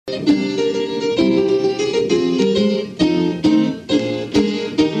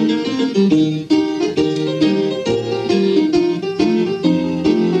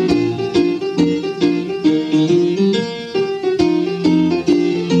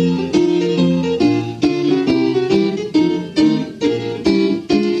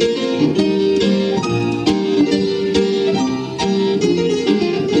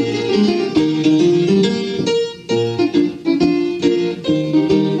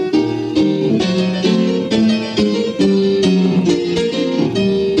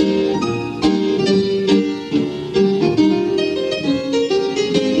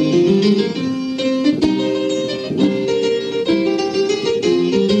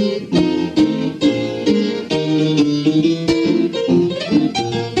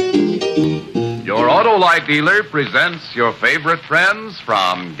Autolite dealer presents your favorite friends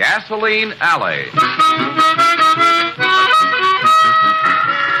from Gasoline Alley.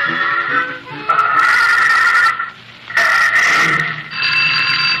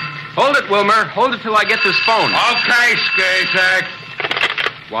 Hold it, Wilmer. Hold it till I get this phone. Okay,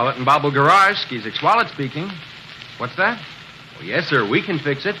 Skazak. Wallet and Bobble Garage, Skizik's Wallet speaking. What's that? Oh, yes, sir, we can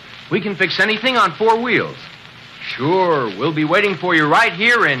fix it. We can fix anything on four wheels. Sure, we'll be waiting for you right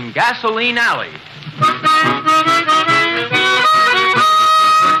here in Gasoline Alley.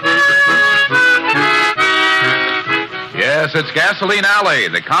 Yes, it's Gasoline Alley,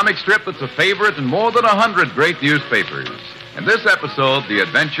 the comic strip that's a favorite in more than 100 great newspapers. In this episode, the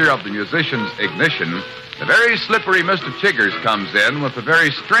adventure of the musician's ignition, the very slippery Mr. Chiggers comes in with a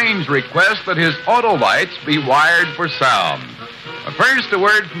very strange request that his Autolites be wired for sound. But first, a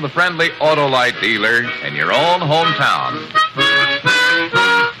word from the friendly Autolite dealer in your own hometown.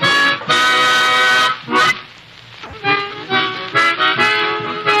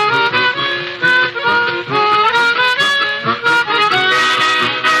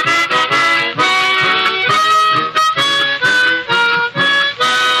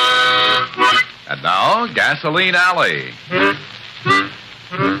 And now, Gasoline Alley.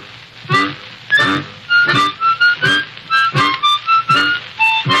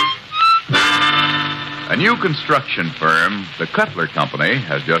 A new construction firm, the Cutler Company,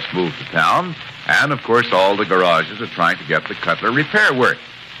 has just moved to town, and of course all the garages are trying to get the Cutler repair work.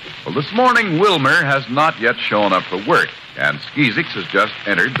 Well, this morning, Wilmer has not yet shown up for work, and Skizix has just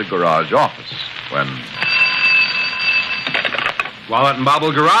entered the garage office when... Wallet and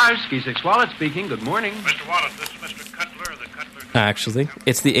Bobble Garage, Skizik's Wallet speaking. Good morning. Mr. Wallet, this is Mr. Cutler of the Cutler... Actually,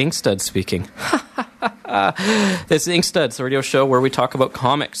 it's the Ink Stud speaking. This is Ink Studs, the radio show where we talk about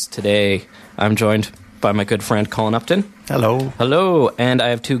comics. Today, I'm joined by my good friend Colin Upton. Hello. Hello, and I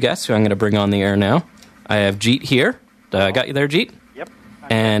have two guests who I'm going to bring on the air now. I have Jeet here. Got you there, Jeet? Yep.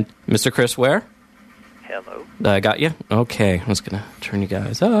 And Mr. Chris Ware. Hello. Got you? Okay, I was going to turn you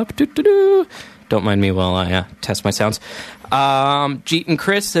guys up. Doo-doo-doo. Don't mind me while I test my sounds. Jeet and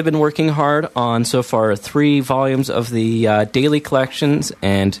Chris have been working hard on, so far, 3 volumes of the daily collections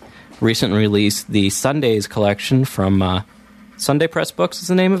and recently released the Sundays collection from Sunday Press Books is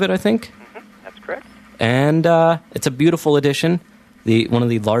the name of it, I think. That's correct. And it's a beautiful edition, one of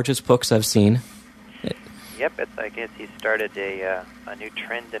the largest books I've seen. Yep, I guess he started a new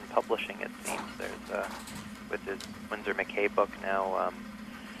trend in publishing, it seems. There's, with his Winsor McKay book now,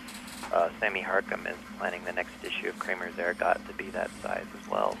 Sammy Harcum is planning the next issue of Kramer's Ergot to be that size as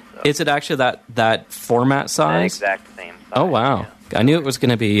well. So. Is it actually that format size? The exact same size. Oh, wow. Yeah. I knew it was going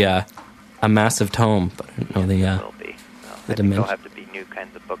to be a massive tome, but I didn't know it will be. the I think dimension. there'll have to be new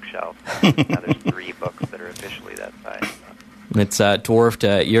kinds of bookshelves. Now there's 3 books that are officially that size. So. It's dwarfed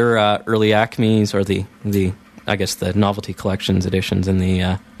your early Acme's or the I guess the novelty collections editions and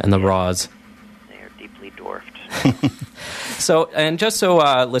the Raws. They are deeply dwarfed. So, and just so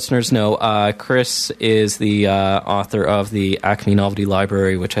listeners know, Chris is the author of the Acme Novelty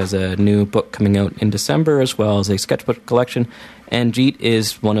Library, which has a new book coming out in December, as well as a sketchbook collection. And Jeet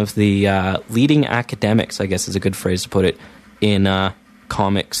is one of the leading academics, I guess is a good phrase to put it, in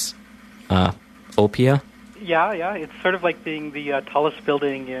comics opia. Yeah. It's sort of like being the tallest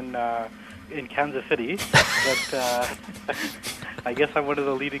building in Kansas City. But I guess I'm one of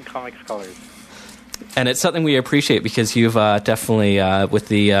the leading comic scholars. And it's something we appreciate because you've definitely, with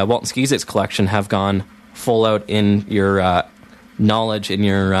the Walton Skizix collection, have gone full out in your knowledge and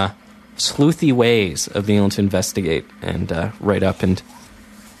your sleuthy ways of being able to investigate and write up and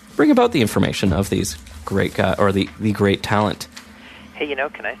bring about the information of these great or the great talent. Hey,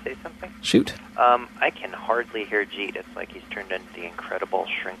 can I say something? Shoot. I can hardly hear Jeet. It's like he's turned into the incredible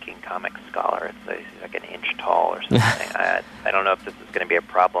shrinking comic scholar. He's like an inch tall or something. I don't know if this is going to be a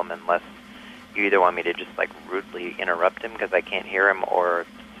problem unless you either want me to just like rudely interrupt him because I can't hear him, or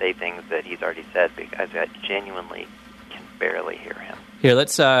say things that he's already said because I genuinely can barely hear him. Here,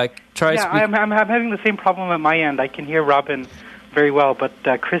 let's try. Yeah, I'm having the same problem at my end. I can hear Robin very well, but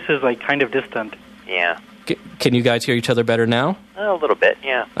Chris is like kind of distant. Yeah. Can you guys hear each other better now? A little bit,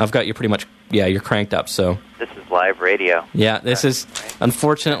 yeah. I've got you pretty much. Yeah, you're cranked up. So this is live radio. Yeah, this is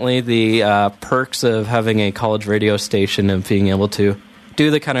unfortunately the perks of having a college radio station and being able to do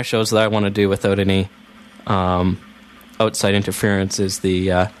the kind of shows that I want to do without any outside interference is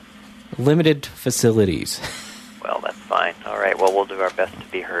the limited facilities. Well, that's fine. All right. Well, we'll do our best to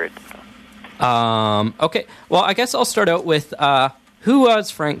be heard. So. Okay. Well, I guess I'll start out with who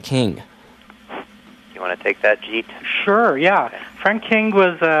was Frank King? You want to take that, Jeet? Sure, yeah. Okay. Frank King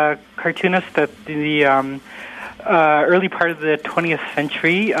was a cartoonist at the early part of the 20th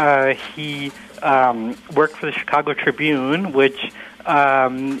century. He worked for the Chicago Tribune, which,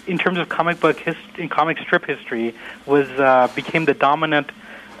 in terms of comic strip history, became the dominant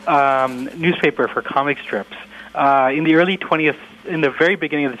newspaper for comic strips. In the very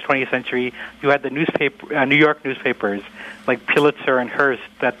beginning of the 20th century, you had the New York newspapers like Pulitzer and Hearst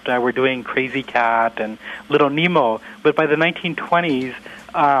that were doing Crazy Cat and Little Nemo. But by the 1920s,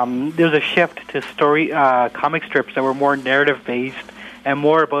 there was a shift to comic strips that were more narrative-based and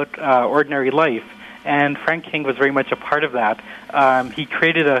more about ordinary life. And Frank King was very much a part of that. He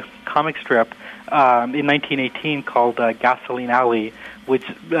created a comic strip in 1918 called Gasoline Alley, which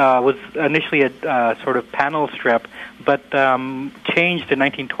was initially a sort of panel strip, but changed in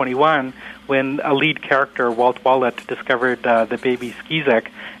 1921 when a lead character, Walt Wallett, discovered the baby Skeezek,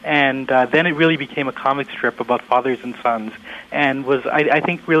 and then it really became a comic strip about fathers and sons, and was, I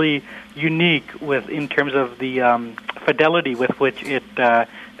think, really unique in terms of the fidelity with which it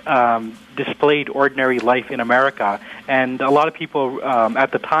displayed ordinary life in America, and a lot of people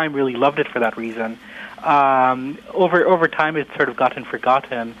at the time really loved it for that reason. Over time, it's sort of gotten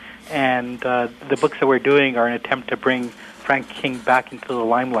forgotten, and the books that we're doing are an attempt to bring Frank King back into the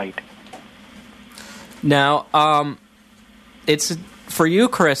limelight. Now, it's for you,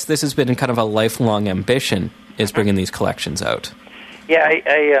 Chris. This has been kind of a lifelong ambition, is bringing these collections out. Yeah,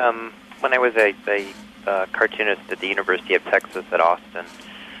 I when I was a cartoonist at the University of Texas at Austin,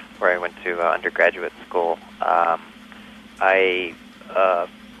 where I went to undergraduate school, I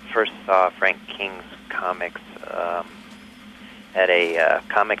first saw Frank King's comics at a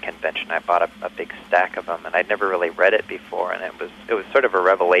comic convention. I bought a big stack of them, and I'd never really read it before, and it was sort of a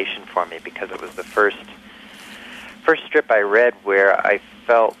revelation for me because it was the first strip I read where I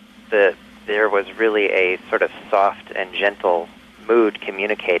felt that there was really a sort of soft and gentle mood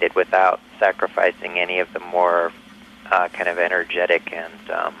communicated without sacrificing any of the more kind of energetic and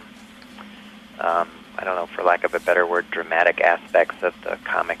I don't know, for lack of a better word, dramatic aspects of the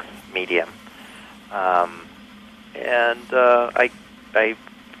comics medium. And I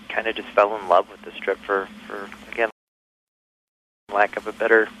kind of just fell in love with the strip for again, lack of a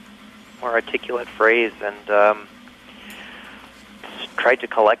better, more articulate phrase, and tried to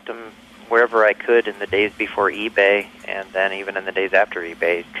collect them wherever I could in the days before eBay, and then even in the days after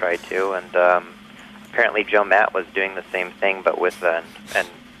eBay tried to. And apparently Joe Matt was doing the same thing, but with an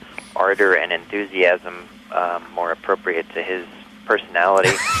ardor and enthusiasm more appropriate to his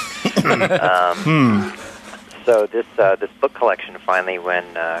personality. So this book collection finally, when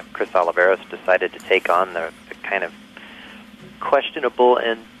Chris Oliveros decided to take on the kind of questionable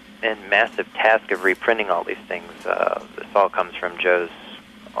and massive task of reprinting all these things, this all comes from Joe's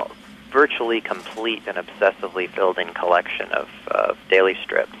virtually complete and obsessively filled in collection of daily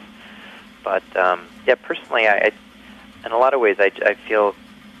strips. But yeah, personally, I in a lot of ways, I feel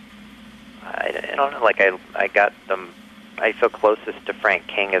I don't know, like I got them. I feel closest to Frank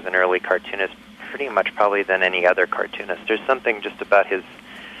King as an early cartoonist, pretty much probably than any other cartoonist. There's something just about his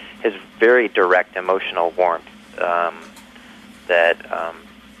very direct emotional warmth that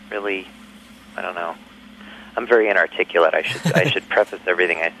really, I don't know. I'm very inarticulate. I should preface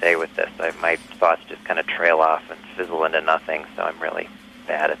everything I say with this. My thoughts just kind of trail off and fizzle into nothing. So I'm really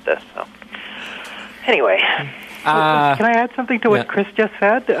bad at this. So anyway. Can I add something to what Chris just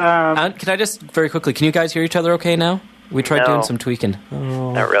said? Can I just, very quickly, can you guys hear each other okay now? We tried doing some tweaking.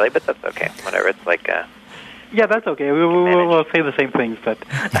 Oh. Not really, but that's okay. Whatever, it's like... yeah, that's okay. We'll say the same things, but...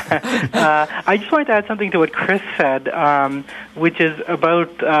 I just wanted to add something to what Chris said, which is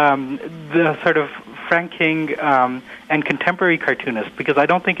about the sort of Frank King and contemporary cartoonists, because I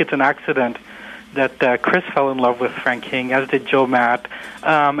don't think it's an accident that Chris fell in love with Frank King, as did Joe Matt,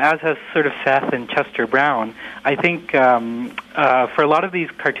 as has sort of Seth and Chester Brown. I think for a lot of these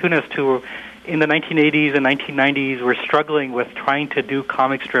cartoonists who in the 1980s and 1990s were struggling with trying to do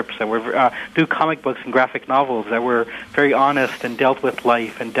comic strips that were do comic books and graphic novels that were very honest and dealt with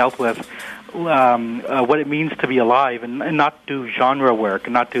life and dealt with what it means to be alive, and not do genre work,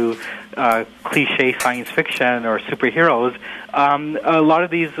 and not do cliche science fiction or superheroes. A lot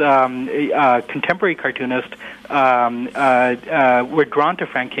of these contemporary cartoonists were drawn to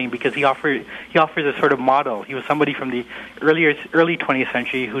Frank King because he offers a sort of model. He was somebody from the early 20th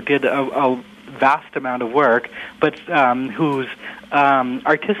century who did a vast amount of work, but whose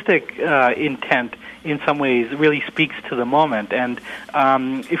artistic intent in some ways really speaks to the moment. And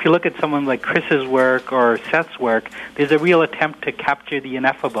if you look at someone like Chris's work or Seth's work, there's a real attempt to capture the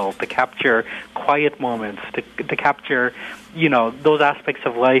ineffable, to capture quiet moments, to capture, you know, those aspects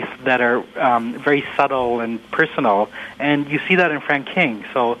of life that are very subtle and personal. And you see that in Frank King.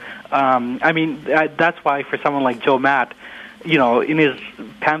 So, I mean, that's why for someone like Joe Matt, in his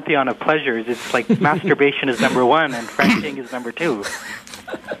pantheon of pleasures, it's like masturbation is number one and Frank King is number two.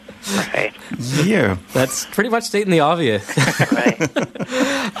 Right. Yeah. That's pretty much stating the obvious. Right.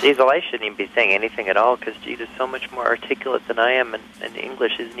 Geez, well, I shouldn't even be saying anything at all because Gene is so much more articulate than I am, and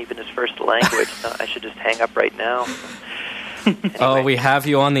English isn't even his first language. So I should just hang up right now. Anyway. Oh, we have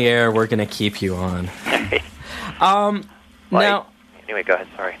you on the air. We're going to keep you on. Now, anyway, go ahead.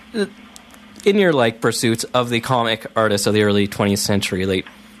 Sorry. In your pursuits of the comic artists of the early 20th century, late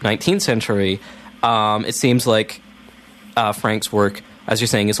 19th century, it seems like Frank's work, as you're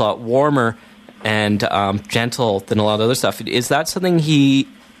saying, is a lot warmer and gentle than a lot of other stuff. Is that something he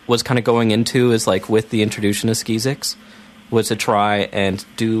was kind of going into, is with the introduction of Skeezix, was to try and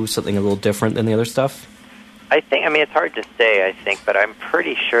do something a little different than the other stuff? It's hard to say, I think, but I'm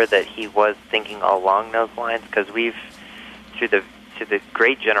pretty sure that he was thinking along those lines because we've, through the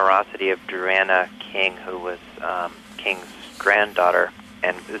great generosity of Joanna King, who was King's granddaughter,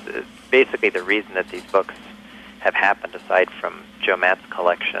 and basically the reason that these books have happened, aside from Joe Matt's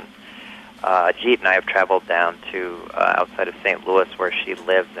collection. Jeet and I have traveled down to outside of St. Louis, where she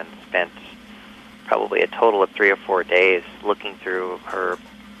lives, and spent probably a total of 3 or 4 days looking through her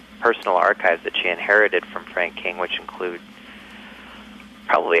personal archives that she inherited from Frank King, which include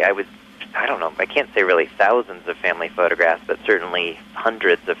probably, I can't say really thousands of family photographs, but certainly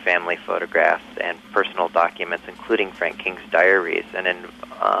hundreds of family photographs and personal documents, including Frank King's diaries. And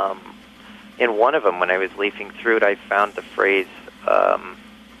in one of them, when I was leafing through it, I found the phrase,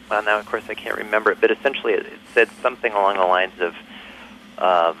 well, now, of course, I can't remember it, but essentially it said something along the lines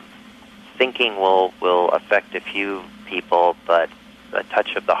of thinking will affect a few people, but a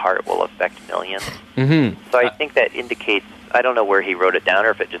touch of the heart will affect millions. Mm-hmm. So I think that indicates, I don't know where he wrote it down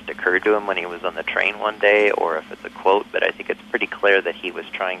or if it just occurred to him when he was on the train one day or if it's a quote, but I think it's pretty clear that he was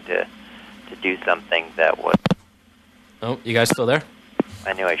trying to do something that was... Oh, you guys still there?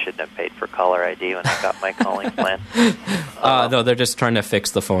 I knew I shouldn't have paid for caller ID when I got my calling plan. No, they're just trying to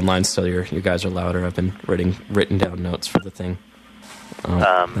fix the phone lines so you guys are louder. I've been written down notes for the thing.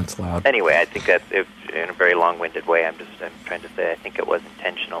 That's loud. Anyway, I think that's in a very long-winded way. I'm trying to say I think it was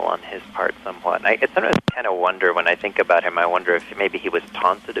intentional on his part somewhat. And I sometimes kind of wonder when I think about him. I wonder if maybe he was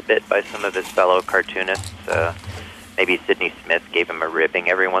taunted a bit by some of his fellow cartoonists. Maybe Sidney Smith gave him a ribbing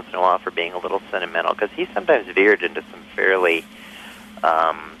every once in a while for being a little sentimental, because he sometimes veered into some fairly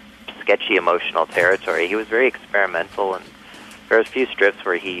sketchy emotional territory. He was very experimental, and there was a few strips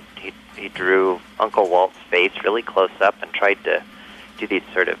where he drew Uncle Walt's face really close up and tried to do these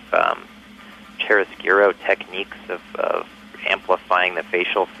sort of chiaroscuro techniques of amplifying the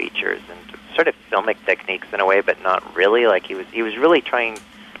facial features and sort of filmic techniques in a way, but not really. Like he was really trying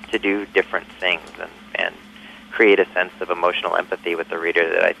to do different things and create a sense of emotional empathy with the reader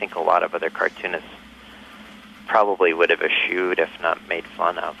that I think a lot of other cartoonists probably would have eschewed, if not made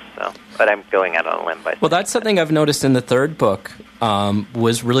fun of. So, but I'm going out on a limb by saying well, that's something I've noticed in the third book,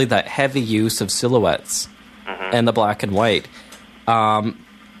 was really that heavy use of silhouettes and the black and white.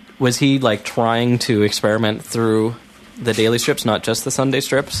 Was he trying to experiment through the daily strips, not just the Sunday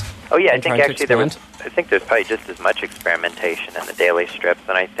strips? Oh yeah, I think actually there's probably just as much experimentation in the daily strips,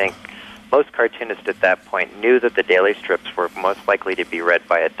 and I think most cartoonists at that point knew that the daily strips were most likely to be read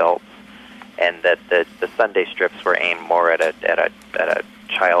by adults, and that the Sunday strips were aimed more at a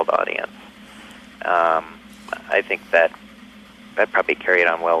child audience. I think that probably carried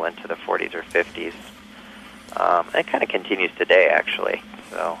on well into the 40s or 50s. It kind of continues today, actually.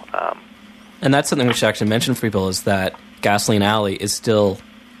 So, and that's something we should actually mention for people, is that Gasoline Alley is still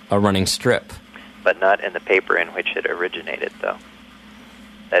a running strip. But not in the paper in which it originated, though.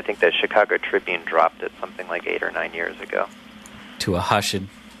 I think the Chicago Tribune dropped it something like 8 or 9 years ago. To a hushed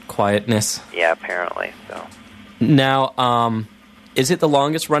quietness. Yeah, apparently. So. Now, is it the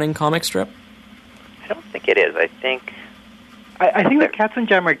longest running comic strip? I don't think it is. I think the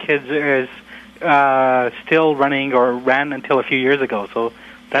Katzenjammer Kids is still running, or ran until a few years ago. So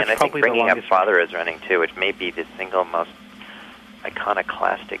that's and I probably think Bringing the Up longest. Father is running too, which may be the single most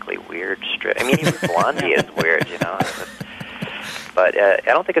iconoclastically weird strip. I mean, even Blondie is weird, you know. But I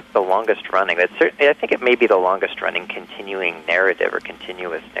don't think it's the longest running. I think it may be the longest running continuing narrative or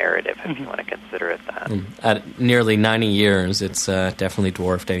continuous narrative, if you want to consider it that. At nearly 90 years, it's definitely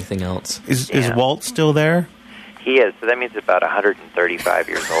dwarfed anything else. Is Walt still there? He is. So that means about 135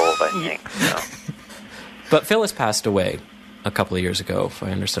 years old, I think. So. But Phyllis passed away a couple of years ago, if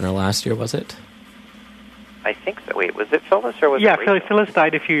I understand, or last year, was it? I think so. Wait, was it Phyllis or was it Rachel? Phyllis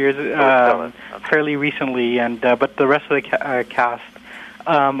died a few years, fairly recently, and but the rest of the cast,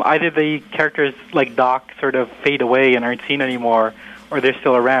 either the characters like Doc sort of fade away and aren't seen anymore, or they're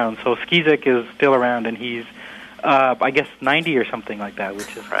still around. So Skeezix is still around, and he's I guess 90 or something like that,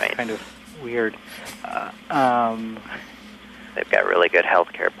 which is Right. kind of weird. They've got really good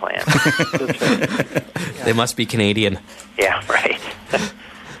health care plans. That's right. They must be Canadian. Yeah, right.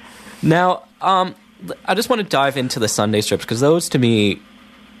 Now, I just want to dive into the Sunday strips because those, to me,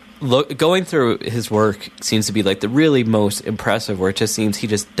 going through his work seems to be like the really most impressive. Where it just seems he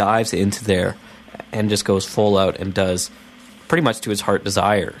just dives into there and just goes full out and does pretty much to his heart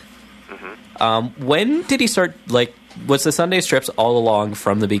desire. Mm-hmm. When did he start? Like, was the Sunday strips all along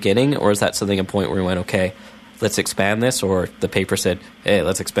from the beginning, or is that something a point where he went, okay, let's expand this, or the paper said, hey,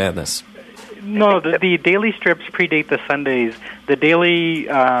 let's expand this? No, the daily strips predate the Sundays. The daily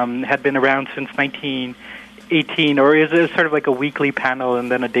had been around since 1918, or is it sort of like a weekly panel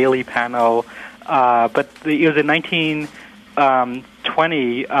and then a daily panel. But it was in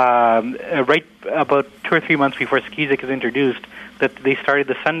 1920, right about 2 or 3 months before Skizik is introduced, that they started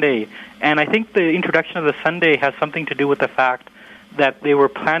the Sunday. And I think the introduction of the Sunday has something to do with the fact that they were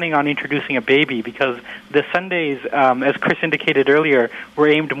planning on introducing a baby, because the Sundays, as Chris indicated earlier, were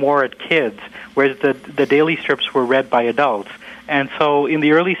aimed more at kids, whereas the daily strips were read by adults. And so in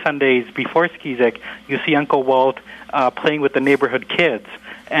the early Sundays before Skizik, you see Uncle Walt playing with the neighborhood kids.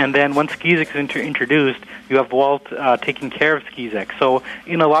 And then once Skizik is introduced, you have Walt taking care of Skizik. So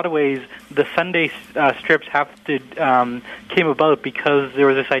in a lot of ways, the Sunday strips came about because there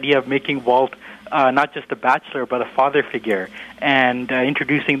was this idea of making Walt not just a bachelor, but a father figure, and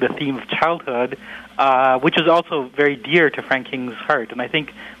introducing the theme of childhood, which is also very dear to Frank King's heart. And I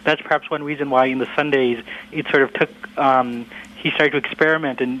think that's perhaps one reason why in the Sundays it sort of took, he started to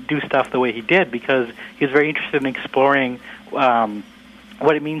experiment and do stuff the way he did, because he was very interested in exploring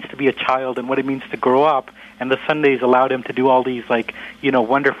what it means to be a child and what it means to grow up. And the Sundays allowed him to do all these, like,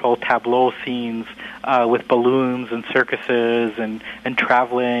 wonderful tableau scenes with balloons and circuses and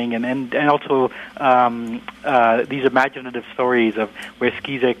traveling, and also these imaginative stories of where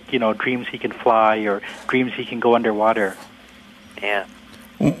Skizik, dreams he can fly or dreams he can go underwater. Yeah.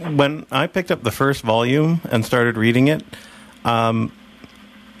 When I picked up the first volume and started reading it,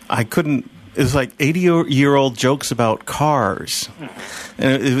 I couldn't. It was like 80-year-old jokes about cars.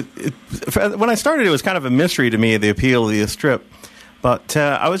 And when I started, it was kind of a mystery to me, the appeal of the strip. But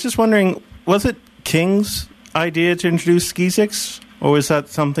I was just wondering, was it King's idea to introduce Skiziks, or was that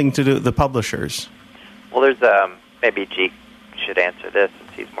something to do with the publishers? Well, there's maybe Jeet should answer this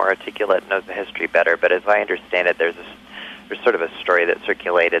since he's more articulate and knows the history better. But as I understand it, there's sort of a story that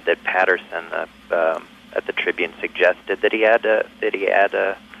circulated that Patterson at the Tribune suggested that he had a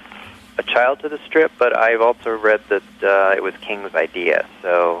child to the strip, but I've also read that it was King's idea,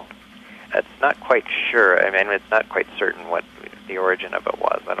 so it's not quite sure. I mean, it's not quite certain what the origin of it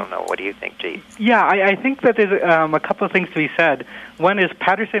was. I don't know. What do you think, G? Yeah, I think that there's a couple of things to be said. One is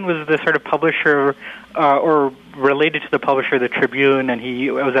Patterson was the sort of publisher or related to the publisher of the Tribune, and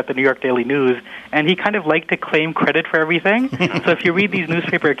he was at the New York Daily News, and he kind of liked to claim credit for everything. So if you read these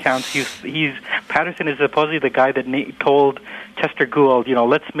newspaper accounts, Patterson is supposedly the guy that told Chester Gould,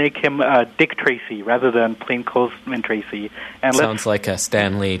 let's make him Dick Tracy rather than plainclothesman Tracy. And sounds like a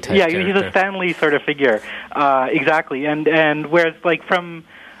Stan Lee type character. He's a Stan Lee sort of figure. Exactly. And whereas, like,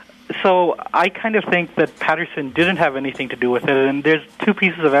 so I kind of think that Patterson didn't have anything to do with it, and there's two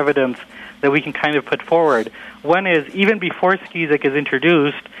pieces of evidence that we can kind of put forward. One is, even before Skizik is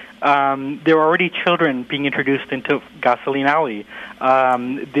introduced, there were already children being introduced into Gasoline Alley.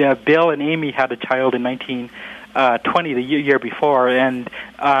 Bill and Amy had a child in 1920, the year before, and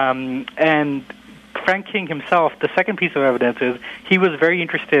Frank King himself, the second piece of evidence is he was very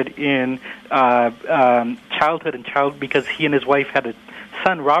interested in childhood and because he and his wife had a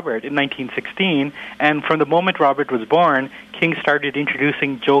son, Robert, in 1916, and from the moment Robert was born, King started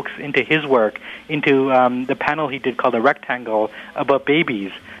introducing jokes into his work, into the panel he did called The Rectangle about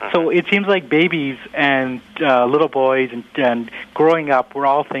babies. So it seems like babies and little boys and growing up were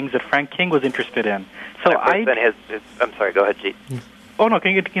all things that Frank King was interested in. So I'm sorry, go ahead, G. Oh no,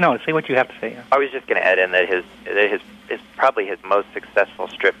 can you say what you have to say? I was just going to add in that his probably his most successful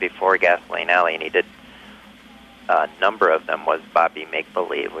strip before Gasoline Alley, and he did a number of them, was Bobby Make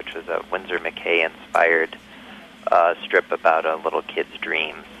Believe, which was a Winsor McKay inspired strip about a little kid's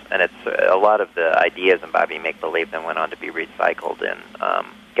dreams. And it's a lot of the ideas in Bobby Make Believe then went on to be recycled in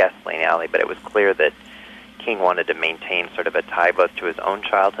Gasoline Alley. But it was clear that King wanted to maintain sort of a tie both to his own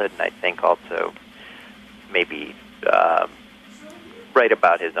childhood and I think also maybe write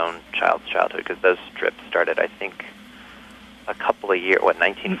about his own child's childhood, because those strips started, I think, a couple of years,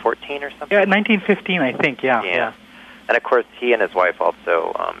 1914 or something? Yeah, 1915, I think, yeah. And of course, he and his wife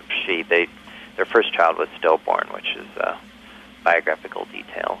also, their first child was stillborn, which is a biographical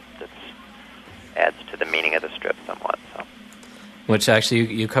detail that's adds to the meaning of the strip somewhat. So. Which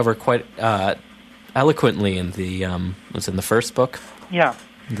actually you cover quite eloquently in the was in the first book. Yeah.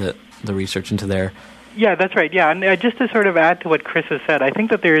 The research into there. Yeah, that's right. Yeah, and just to sort of add to what Chris has said, I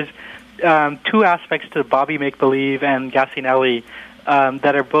think that there's two aspects to Bobby Make Believe and Gassinelli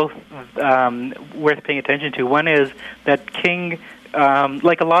that are both worth paying attention to. One is that King,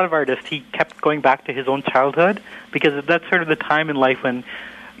 like a lot of artists, he kept going back to his own childhood because that's sort of the time in life when,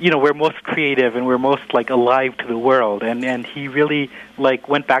 we're most creative and we're most alive to the world, and he really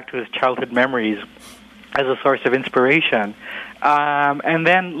went back to his childhood memories as a source of inspiration. And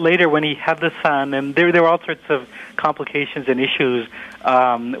then later when he had the son, and there were all sorts of complications and issues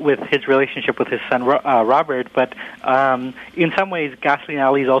with his relationship with his son Robert, but in some ways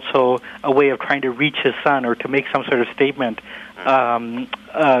Gassinelli is also a way of trying to reach his son or to make some sort of statement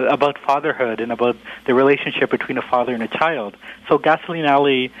about fatherhood and about the relationship between a father and a child. So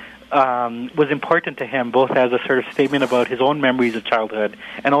Gassinelli was important to him both as a sort of statement about his own memories of childhood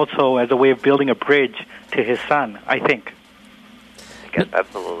and also as a way of building a bridge to his son, I think. I guess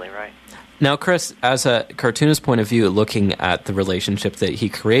absolutely right. Now, Chris, as a cartoonist point of view, looking at the relationship that he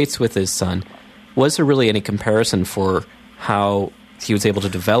creates with his son, was there really any comparison for how he was able to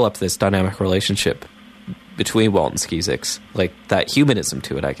develop this dynamic relationship between Walt and Skeezix? Like that humanism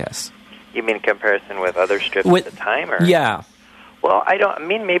to it, I guess. You mean comparison with other strips at the time? Or? Yeah. Well,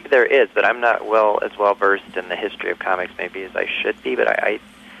 maybe there is, but I'm not as well versed in the history of comics maybe as I should be, but I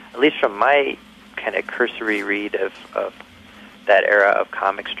at least from my kind of cursory read of that era of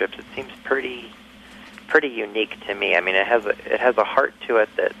comic strips, it seems pretty unique to me. I mean, it has a heart to it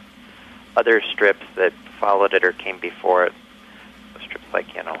that other strips that followed it or came before it, strips like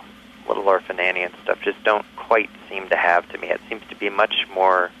Little Orphan Annie and stuff, just don't quite seem to have to me. It seems to be much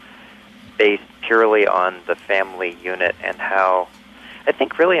more based purely on the family unit and how I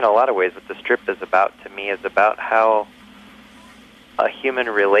think really in a lot of ways what the strip is about to me is about how a human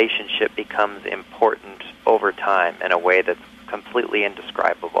relationship becomes important over time in a way that's completely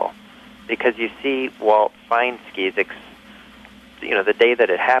indescribable. Because you see Walt find Skeezix, the day that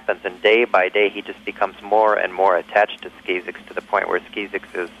it happens, and day by day he just becomes more and more attached to Skeezix to the point where Skeezix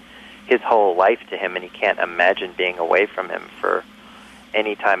is his whole life to him, and he can't imagine being away from him for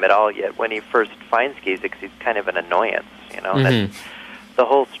any time at all. Yet when he first finds Skeezix, he's kind of an annoyance, Mm-hmm. And the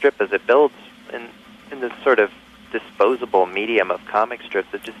whole strip as it builds in this sort of disposable medium of comic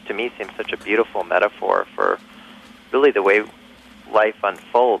strips, it just to me seems such a beautiful metaphor for really the way life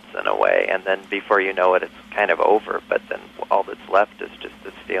unfolds in a way, and then before you know it, it's kind of over, but then all that's left is just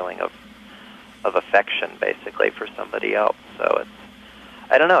this feeling of affection, basically, for somebody else. So it's,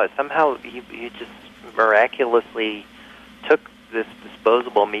 I don't know, somehow he just miraculously took this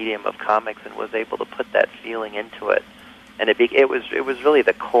disposable medium of comics and was able to put that feeling into it, and it was really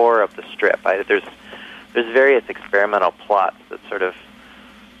the core of the strip. There's various experimental plots that sort of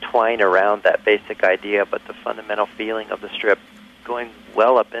twine around that basic idea, but the fundamental feeling of the strip going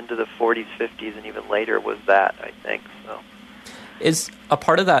well up into the 40s, 50s, and even later was that, I think. So, is a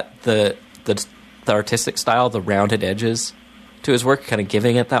part of that the artistic style, the rounded edges to his work, kind of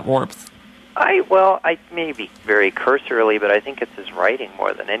giving it that warmth? I maybe very cursorily, but I think it's his writing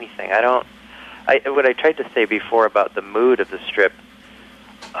more than anything. What I tried to say before about the mood of the strip,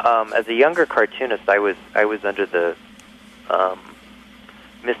 as a younger cartoonist, I was under the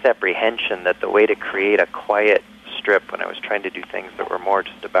misapprehension that the way to create a quiet strip when I was trying to do things that were more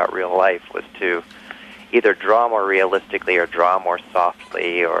just about real life was to either draw more realistically or draw more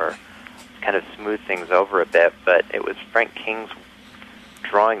softly or kind of smooth things over a bit. But it was Frank King's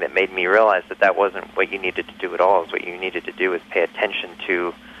drawing that made me realize that wasn't what you needed to do at all. What you needed to do is pay attention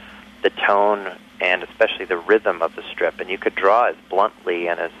to the tone and especially the rhythm of the strip. And you could draw as bluntly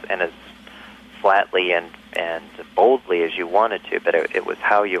and as flatly and boldly as you wanted to, but it was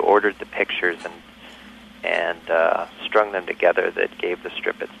how you ordered the pictures and strung them together that gave the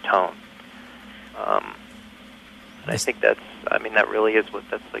strip its tone. And I think that really is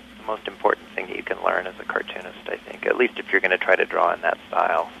that's like the most important thing that you can learn as a cartoonist, I think, at least if you're going to try to draw in that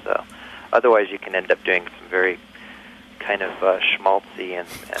style. So otherwise you can end up doing some very kind of schmaltzy and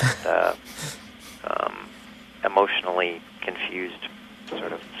emotionally confused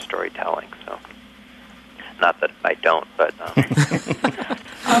sort of storytelling. So not that I don't, but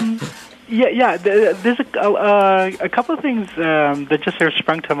there's a couple of things that just sort of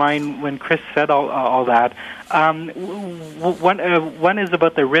sprung to mind when Chris said all that. One is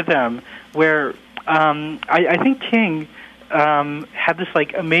about the rhythm, where I think King had this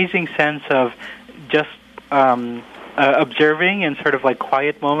amazing sense of just observing and sort of like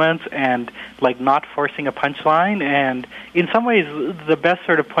quiet moments and like not forcing a punchline. And in some ways, the best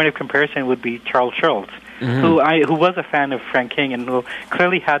sort of point of comparison would be Charles Schultz, who was a fan of Frank King and who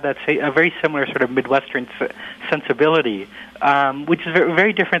clearly had that a very similar sort of Midwestern sensibility, which is very,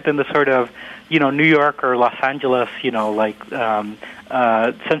 very different than the sort of New York or Los Angeles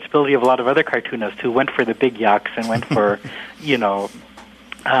sensibility of a lot of other cartoonists who went for the big yucks and went for the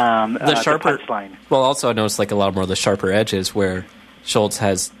sharper punchline. Well, also I noticed like a lot more of the sharper edges where Schultz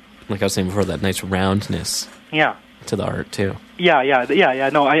has, like I was saying before, that nice roundness. Yeah. To the art too. Yeah.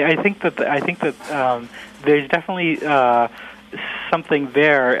 No, I think that there's definitely something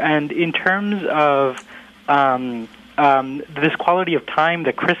there, and in terms of this quality of time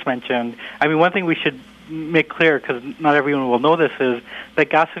that Chris mentioned, I mean, one thing we should make clear, because not everyone will know this, is that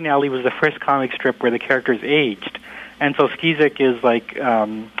Gasoline Alley was the first comic strip where the characters aged, and so Skeezick is like a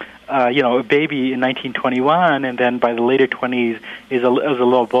baby in 1921, and then by the later 20s is a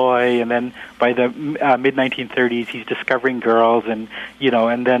little boy, and then by the mid 1930s he's discovering girls, and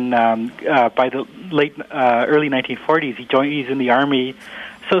and then by the early 1940s he's in the army.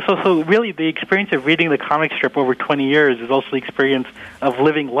 So really the experience of reading the comic strip over 20 years is also the experience of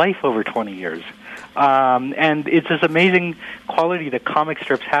living life over 20 years. And it's this amazing quality that comic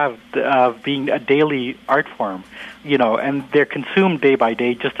strips have of being a daily art form, and they're consumed day by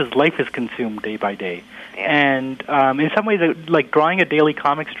day, just as life is consumed day by day. And in some ways, like drawing a daily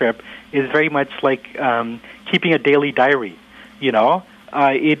comic strip is very much like keeping a daily diary.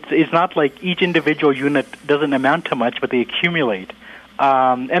 It's not like each individual unit doesn't amount to much, but they accumulate.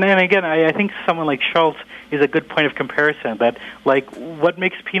 And again, I think someone like Schultz is a good point of comparison, that like what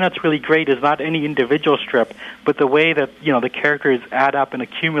makes Peanuts really great is not any individual strip, but the way that the characters add up and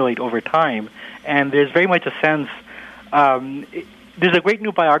accumulate over time. And there's very much a sense. There's a great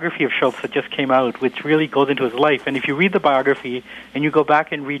new biography of Schultz that just came out, which really goes into his life. And if you read the biography and you go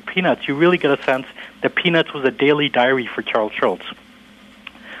back and read Peanuts, you really get a sense that Peanuts was a daily diary for Charles Schultz,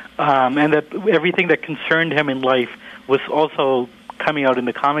 and that everything that concerned him in life was also coming out in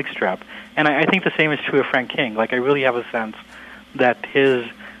the comic strip. And I think the same is true of Frank King. Like, I really have a sense that his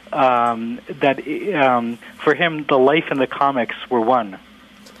for him, the life and the comics were one.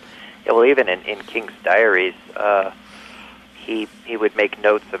 Yeah, well, even in King's diaries, he would make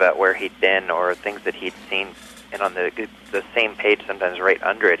notes about where he'd been or things that he'd seen, and on the same page, sometimes right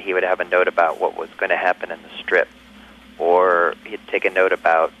under it, he would have a note about what was going to happen in the strip, or he'd take a note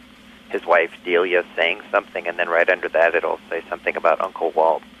about his wife Delia saying something, and then right under that it'll say something about Uncle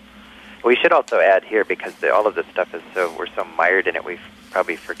Walt. We should also add here, because all of this stuff is we're so mired in it, we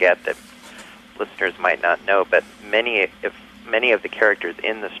probably forget that listeners might not know, but many of the characters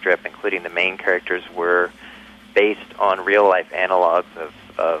in the strip, including the main characters, were based on real life analogs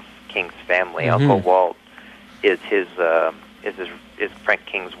of King's family. Uncle Walt is Frank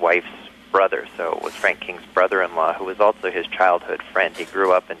King's wife's brother, so it was Frank King's brother-in-law, who was also his childhood friend. He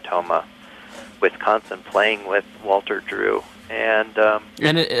grew up in Tomah, Wisconsin, playing with Walter Drew, and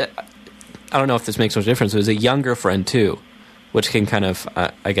I don't know if this makes much difference. It was a younger friend too, which can kind of,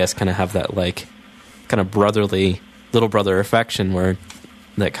 I guess, kind of have that like kind of brotherly little brother affection, where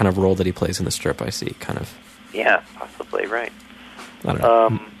that kind of role that he plays in the strip, I see kind of. Yeah, possibly right. I don't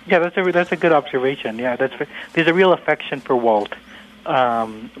know. Yeah, that's a good observation. Yeah, there's a real affection for Walt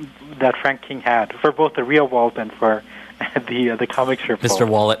that Frank King had, for both the real Walt and for the comic strip Mr.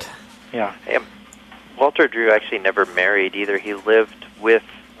 Wallet. Yeah. Walter Drew actually never married either. He lived with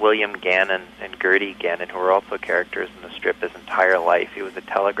William Gannon and Gertie Gannon, who were also characters in the strip, his entire life. He was a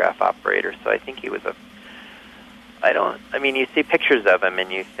telegraph operator, so I think he was you see pictures of him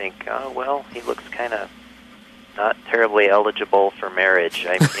and you think, oh, well, he looks kind of not terribly eligible for marriage.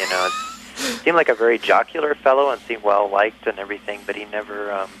 It seemed like a very jocular fellow and seemed well-liked and everything, but he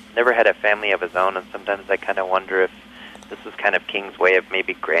never had a family of his own, and sometimes I kind of wonder if this was kind of King's way of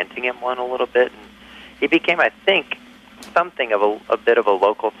maybe granting him one a little bit. And he became, I think, something of a bit of a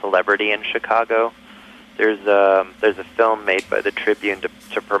local celebrity in Chicago. There's a film made by the Tribune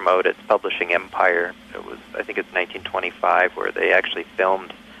to promote its publishing empire. I think it's 1925, where they actually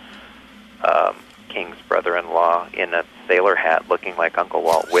filmed King's brother-in-law in a sailor hat, looking like Uncle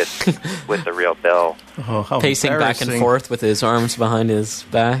Walt with the real Bill, pacing back and forth with his arms behind his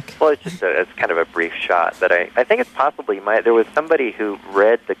back. Well, it's kind of a brief shot, but I think it's possibly there was somebody who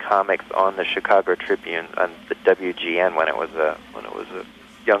read the comics on the Chicago Tribune on the WGN when it was a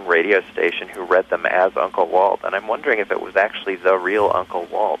young radio station, who read them as Uncle Walt, and I'm wondering if it was actually the real Uncle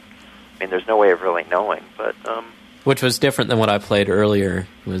Walt. I mean, there's no way of really knowing, but which was different than what I played earlier.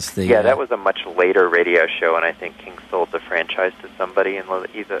 That was a much later radio show, and I think King sold the franchise to somebody in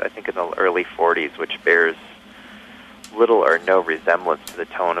the early 40s, which bears little or no resemblance to the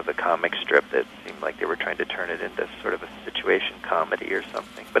tone of the comic strip. That seemed like they were trying to turn it into sort of a situation comedy or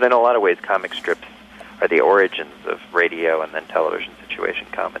something. But in a lot of ways, comic strips are the origins of radio and then television situation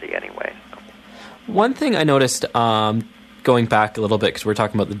comedy anyway. So. One thing I noticed, going back a little bit, because we're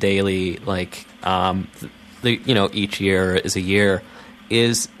talking about the daily, like, each year is a year,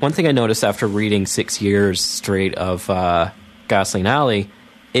 is one thing I noticed after reading 6 years straight of Gasoline Alley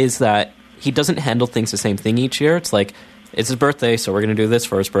is that he doesn't handle things the same thing each year. It's like, it's his birthday, so we're going to do this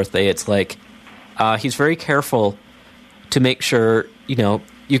for his birthday. It's like, he's very careful to make sure,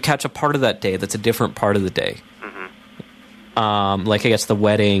 you catch a part of that day that's a different part of the day. Mm-hmm. Like, I guess the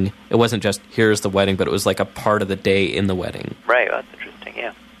wedding, it wasn't just, here's the wedding, but it was like a part of the day in the wedding. Right, well, that's interesting,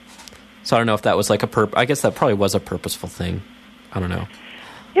 yeah. So I don't know if that was like I guess that probably was a purposeful thing. I don't know.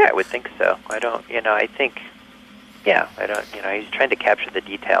 Yeah, I would think so. I don't, he's trying to capture the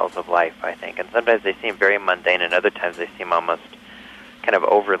details of life, I think. And sometimes they seem very mundane, and other times they seem almost kind of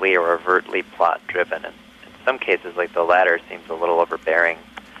overly or overtly plot-driven. And in some cases, like the latter, seems a little overbearing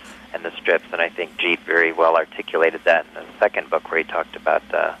in the strips, and I think Jeet very well articulated that in the second book where he talked about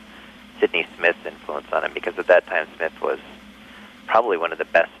Sidney Smith's influence on him, because at that time Smith was probably one of the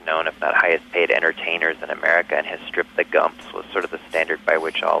best-known, if not highest-paid entertainers in America, and his strip The Gumps was sort of the standard by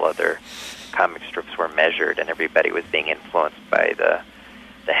which all other comic strips were measured, and everybody was being influenced by the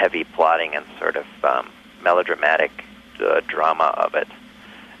heavy plotting and sort of melodramatic drama of it.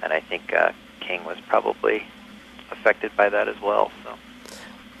 And I think King was probably affected by that as well. So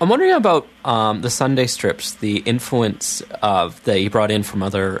I'm wondering about the Sunday strips, the influence that he brought in from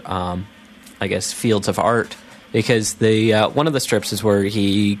other, fields of art. Because one of the strips is where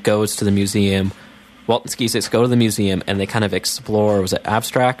he goes to the museum. Walt and Skeezix go to the museum and they kind of explore. Was it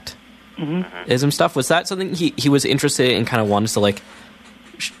abstract? Ism stuff? Was that something he was interested in, kind of wanted to like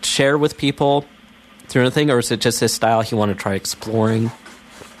share with people through anything, or is it just his style he wanted to try exploring?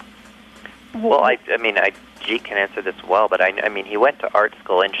 Well, Jeet can answer this well, but I mean, he went to art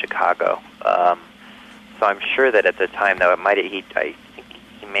school in Chicago, so I'm sure that at the time, though, I think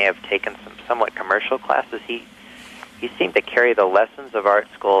he may have taken some somewhat commercial classes. He seemed to carry the lessons of art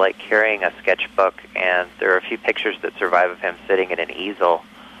school like carrying a sketchbook, and there are a few pictures that survive of him sitting at an easel,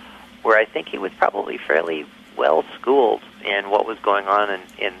 where I think he was probably fairly well schooled in what was going on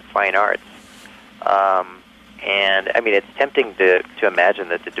in fine arts. And I mean, it's tempting to imagine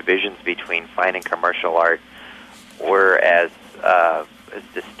that the divisions between fine and commercial art were as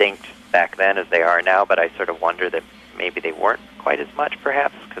distinct back then as they are now, but I sort of wonder that maybe they weren't quite as much,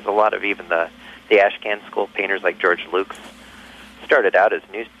 perhaps, because a lot of even the Ashcan school painters like George Lukes started out as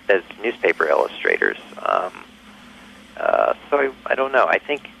newspaper illustrators. So I don't know. I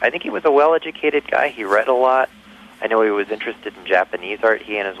think he was a well-educated guy. He read a lot. I know he was interested in Japanese art.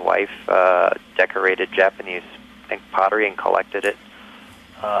 He and his wife decorated Japanese pottery and collected it.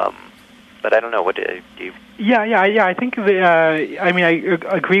 But I don't know. What do you? Yeah. I think I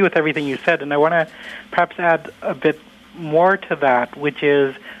agree with everything you said, and I want to perhaps add a bit more to that, which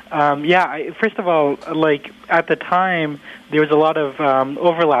is, first of all, like at the time, there was a lot of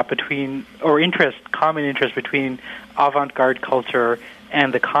overlap between, or common interest between avant-garde culture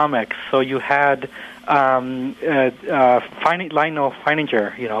and the comics. So you had Lionel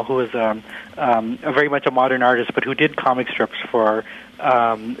Feininger, who was very much a modern artist, but who did comic strips for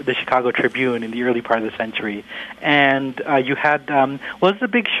the Chicago Tribune in the early part of the century. And you had, what was the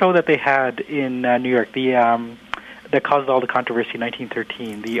big show that they had in New York, that caused all the controversy in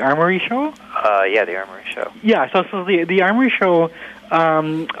 1913, the Armory Show? Yeah, the Armory Show. Yeah, so the Armory Show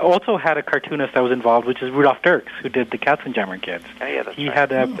also had a cartoonist that was involved, which is Rudolph Dirks, who did the Katzenjammer Kids. Oh, yeah, that's he right.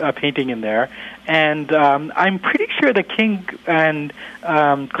 had a painting in there. And I'm pretty sure that King and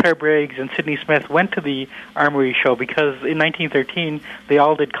Claire Briggs and Sidney Smith went to the Armory Show because in 1913 they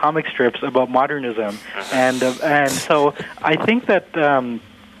all did comic strips about modernism. And so I think that...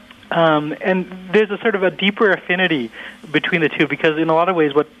 and there's a sort of a deeper affinity between the two because in a lot of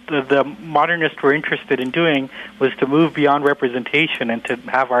ways what the modernists were interested in doing was to move beyond representation and to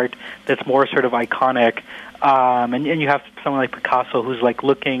have art that's more sort of iconic. And you have someone like Picasso who's like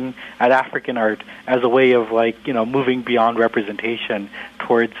looking at African art as a way of moving beyond representation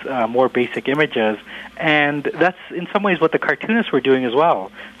towards more basic images. And that's in some ways what the cartoonists were doing as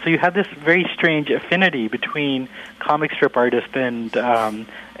well. So you had this very strange affinity between comic strip artists and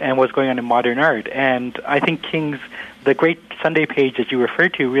what's going on in modern art. And I think the great Sunday page that you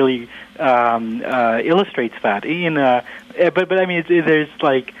referred to really illustrates that. But I mean, there's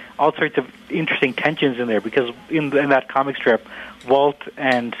like all sorts of interesting tensions in there because in that comic strip, Walt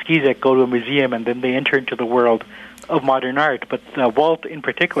and Skeezix go to a museum and then they enter into the world of modern art. But Walt in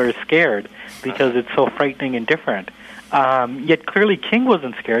particular is scared because it's so frightening and different. Yet clearly King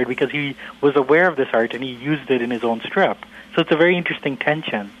wasn't scared because he was aware of this art and he used it in his own strip. So it's a very interesting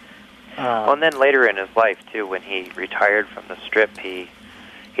tension. Well, and then later in his life, too, when he retired from the strip, he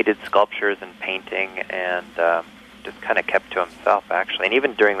did sculptures and painting and just kind of kept to himself, actually. And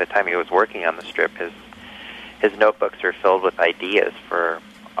even during the time he was working on the strip, his notebooks are filled with ideas for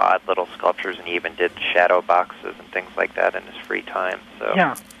odd little sculptures, and he even did shadow boxes and things like that in his free time. So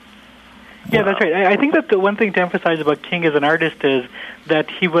yeah, that's right. I think that the one thing to emphasize about King as an artist is that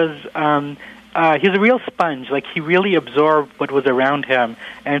he was he's a real sponge. Like, he really absorbed what was around him,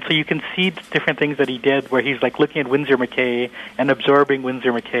 and so you can see different things that he did where he's like looking at Winsor McCay and absorbing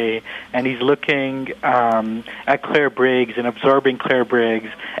Winsor McCay, and he's looking at Claire Briggs and absorbing Claire Briggs,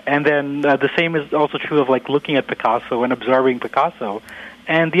 and then the same is also true of like looking at Picasso and absorbing Picasso.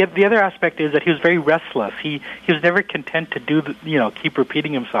 And the other aspect is that he was very restless. He was never content to do keep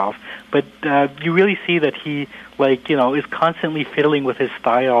repeating himself. But you really see that he is constantly fiddling with his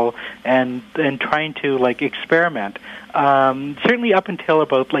style and trying to experiment. Certainly up until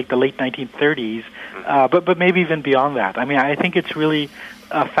about like the late 1930s, but maybe even beyond that. I mean, I think it's really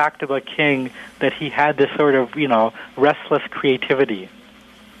a fact about King that he had this sort of restless creativity.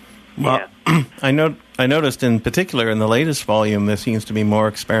 Well, yeah. I noticed in particular in the latest volume there seems to be more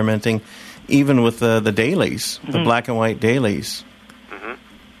experimenting, even with the dailies, the black and white dailies,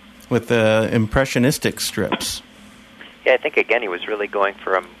 with the impressionistic strips. Yeah, I think again he was really going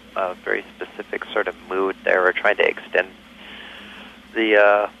for a very specific sort of mood there, or trying to extend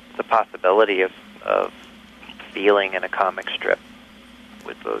the possibility of feeling in a comic strip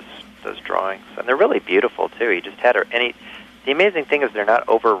with those drawings, and they're really beautiful too. He just had the amazing thing is they're not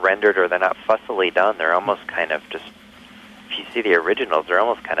over-rendered or they're not fussily done. They're almost kind of just, if you see the originals, they're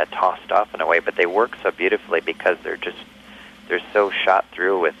almost kind of tossed off in a way, but they work so beautifully because they're so shot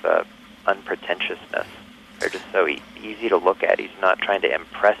through with unpretentiousness. They're just so easy to look at. He's not trying to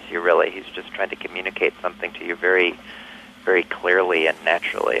impress you, really. He's just trying to communicate something to you very, very clearly and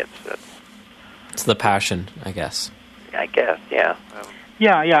naturally. It's the passion, I guess. I guess, yeah.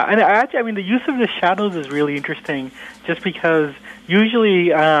 Yeah, and I mean, the use of the shadows is really interesting, just because usually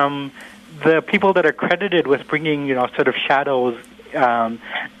the people that are credited with bringing, sort of shadows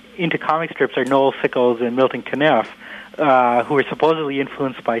into comic strips are Noel Sickles and Milton Caniff, who were supposedly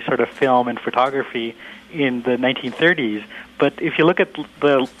influenced by sort of film and photography in the 1930s. But if you look at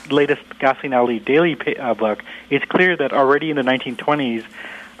the latest Gasoline Alley Daily book, it's clear that already in the 1920s,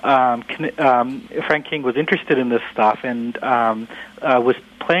 Frank King was interested in this stuff and was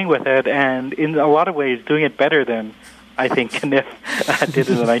playing with it, and in a lot of ways doing it better than I think Caniff did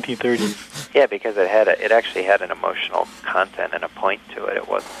in the 1930s. Yeah, because it actually had an emotional content and a point to it. It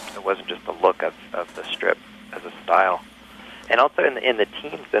wasn't just the look of the strip as a style. And also in the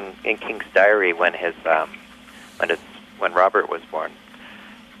teens in King's diary when Robert was born,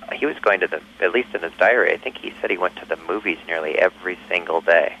 he was going to at least in his diary, I think he said he went to the movies nearly every single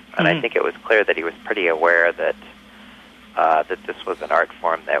day. And I think it was clear that he was pretty aware that this was an art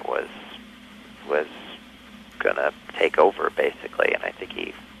form that was going to take over, basically. And I think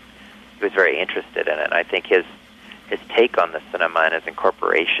he was very interested in it. And I think his take on the cinema and his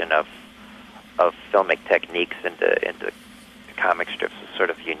incorporation of filmic techniques into comic strips was sort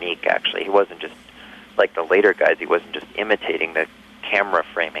of unique, actually. He wasn't just, like the later guys, he wasn't just imitating the camera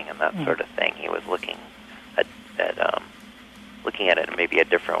framing and that sort of thing. He was looking at it in maybe a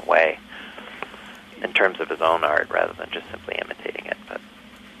different way in terms of his own art rather than just simply imitating it. But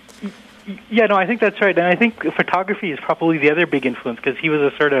yeah, no, I think that's right. And I think photography is probably the other big influence, because he was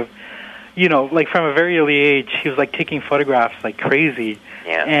a sort of, like from a very early age, he was like taking photographs like crazy.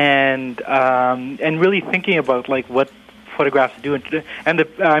 Yeah. And really thinking about like what photographs do, and to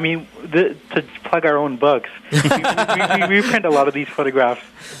plug our own books, we reprint a lot of these photographs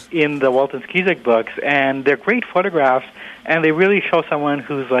in the Walton Skeezek books, and they're great photographs, and they really show someone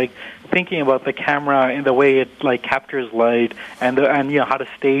who's like thinking about the camera and the way it like captures light, and how to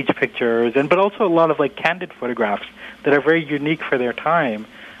stage pictures, but also a lot of like candid photographs that are very unique for their time,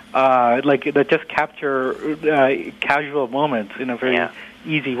 that just capture casual moments in a very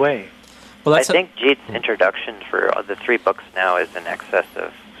easy way. Well, I think Jeet's introduction for the 3 books now is in excess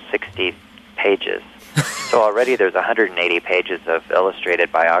of 60 pages. So already there's 180 pages of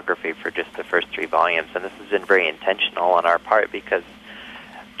illustrated biography for just the first 3 volumes, and this has been very intentional on our part, because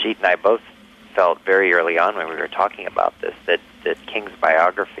Jeet and I both felt very early on when we were talking about this that King's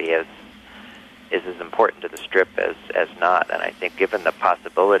biography is as important to the strip as not. And I think given the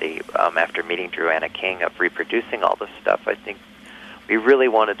possibility, after meeting Drew Anna King, of reproducing all this stuff, I think we really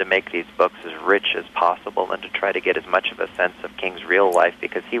wanted to make these books as rich as possible and to try to get as much of a sense of King's real life,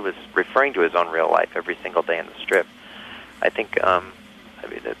 because he was referring to his own real life every single day in the strip. I think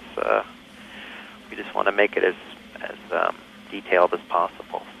it's we just want to make it as detailed as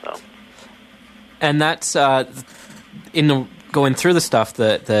possible. So, and that's going through the stuff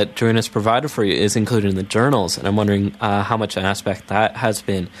that Druin has provided for you is included in the journals, and I'm wondering how much an aspect that has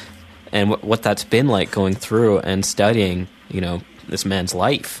been, and what that's been like going through and studying, this man's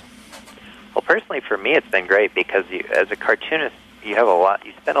life. Well, personally, for me, it's been great because as a cartoonist, you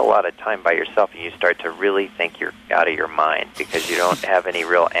spend a lot of time by yourself, and you start to really think you're out of your mind because you don't have any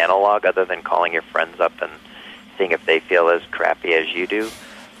real analog other than calling your friends up and seeing if they feel as crappy as you do,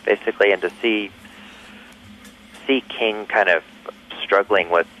 basically, and to see King kind of struggling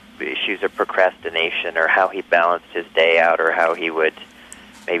with issues of procrastination or how he balanced his day out or how he would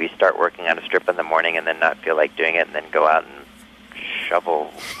maybe start working on a strip in the morning and then not feel like doing it and then go out and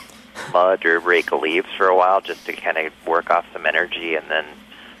shovel mud or rake leaves for a while just to kind of work off some energy and then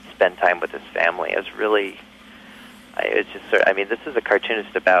spend time with his family is really, this is a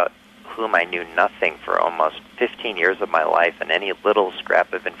cartoonist about whom I knew nothing for almost 15 years of my life, and any little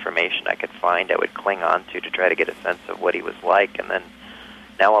scrap of information I could find I would cling on to try to get a sense of what he was like, and then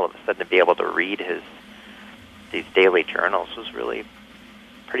now all of a sudden to be able to read these daily journals was really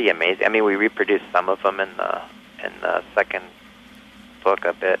pretty amazing. I mean, we reproduced some of them in the second book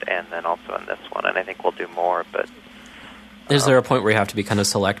a bit, and then also in this one, and I think we'll do more, but... Is there a point where you have to be kind of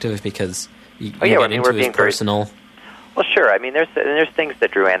selective because you get into his personal... Well, sure. I mean, there's things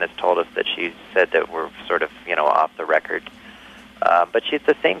that Druin has told us that she said that were sort of, off the record. But she, at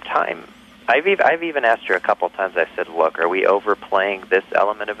the same time, I've even asked her a couple times, I said, look, are we overplaying this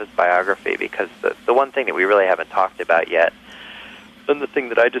element of his biography? Because the one thing that we really haven't talked about yet, and the thing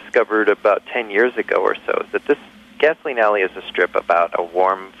that I discovered about 10 years ago or so, is that this Gasoline Alley is a strip about a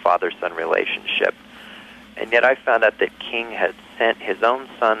warm father-son relationship. And yet I found out that King had sent his own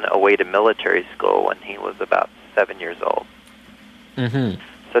son away to military school when he was about 7 years old. Mm-hmm.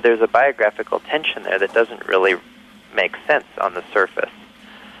 So there's a biographical tension there that doesn't really make sense on the surface.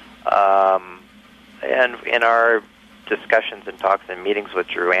 And in our discussions and talks and meetings with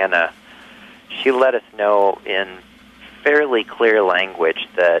Druanna, she let us know in fairly clear language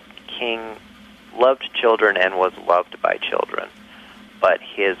that King loved children and was loved by children, but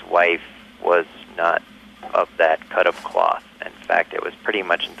his wife was not of that cut of cloth. In fact, it was pretty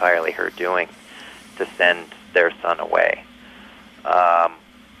much entirely her doing to send their son away.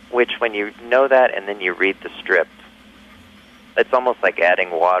 Which, when you know that and then you read the strip, it's almost like adding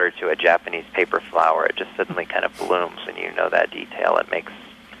water to a Japanese paper flower. It just suddenly kind of blooms when you know that detail. It makes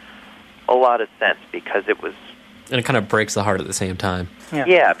a lot of sense because it was... And it kind of breaks the heart at the same time.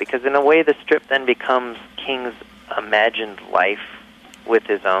 Yeah, because in a way the strip then becomes King's imagined life with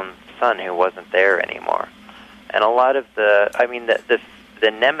his own son who wasn't there anymore. And a lot of the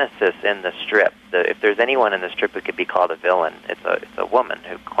nemesis in the strip, if there's anyone in the strip who could be called a villain, it's a woman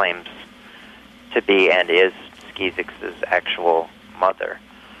who claims to be and is Skeezix's actual mother.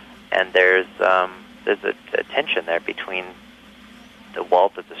 And there's a tension there between the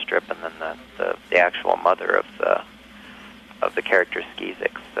Walt of the strip and then the actual mother of the character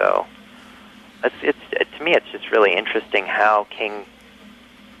Skeezix. So to me, it's just really interesting how King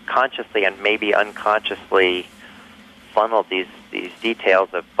consciously and maybe unconsciously funneled these details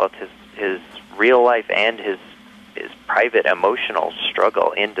of both his real life and his private emotional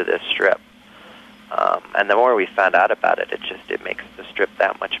struggle into this strip. And the more we found out about it, it makes the strip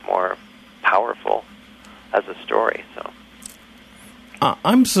that much more powerful as a story. So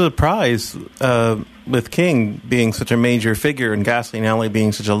I'm surprised with King being such a major figure and Gasoline Alley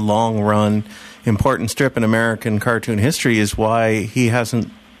being such a long-run, important strip in American cartoon history is why he hasn't.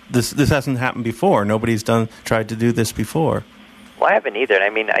 This hasn't happened before. Nobody's tried to do this before. Well, I haven't either. And I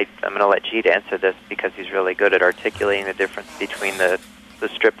mean, I'm going to let Jeet answer this because he's really good at articulating the difference between the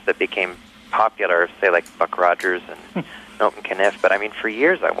strips that became popular, say like Buck Rogers and Milton Caniff. But I mean, for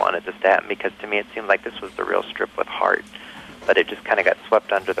years I wanted this to happen because to me it seemed like this was the real strip with heart. But it just kind of got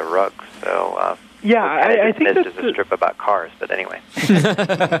swept under the rug. So I think it's a strip about cars. But anyway.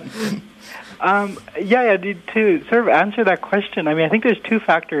 To sort of answer that question, I mean, I think there's two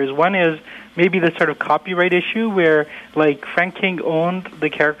factors. One is maybe the sort of copyright issue where, like, Frank King owned the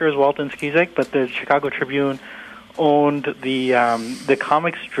characters Walt and Skeezix, but the Chicago Tribune owned the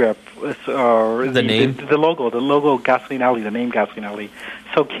comic strip, or the logo Gasoline Alley, the name Gasoline Alley.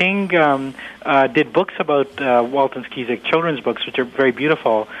 So King did books about Walt and Skeezix, children's books, which are very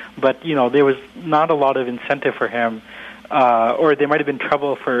beautiful, but, there was not a lot of incentive for him. Or there might have been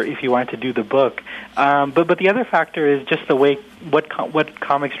trouble if he wanted to do the book. But the other factor is just the way what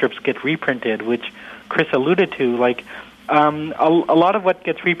comic strips get reprinted, which Chris alluded to. Like, a lot of what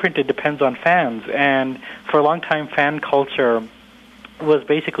gets reprinted depends on fans, and for a long time, fan culture was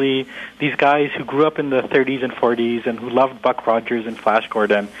basically these guys who grew up in the 30s and 40s and who loved Buck Rogers and Flash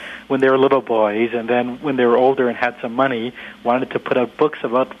Gordon when they were little boys, and then when they were older and had some money, wanted to put out books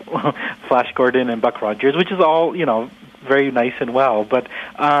about Flash Gordon and Buck Rogers, which is all, very nice and well. But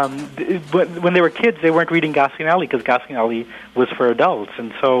when they were kids, they weren't reading Gasoline Alley because Gasoline Alley was for adults.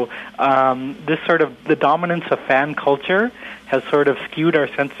 And so this sort of, the dominance of fan culture has sort of skewed our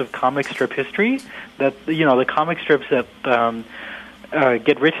sense of comic strip history, that, the comic strips that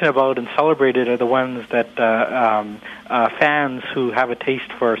get written about and celebrated are the ones that fans who have a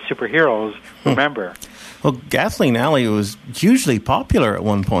taste for superheroes remember. Well, Gasoline Alley was hugely popular at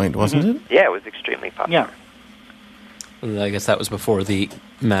one point, wasn't it? Yeah, it was extremely popular. Yeah. I guess that was before the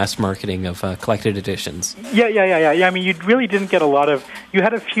mass marketing of collected editions. Yeah. I mean, you really didn't get a lot of... You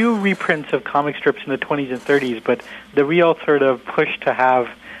had a few reprints of comic strips in the 20s and 30s, but the real sort of push to have,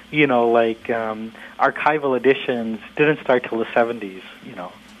 archival editions didn't start till the 70s,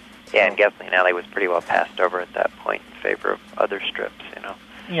 Yeah, and Gasoline Alley was pretty well passed over at that point in favor of other strips,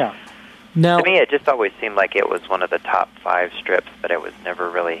 Yeah. Now, to me, it just always seemed like it was one of the top 5 strips, but it was never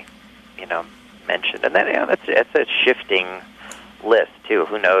really, mentioned. And then, it's a shifting list, too.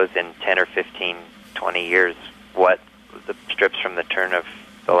 Who knows in 10 or 15, 20 years what the strips from the turn of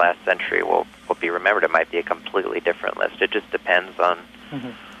the last century will be remembered. It might be a completely different list. It just depends on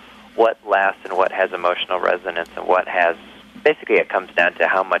what lasts and what has emotional resonance and what has... Basically, it comes down to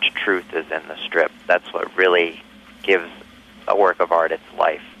how much truth is in the strip. That's what really gives a work of art its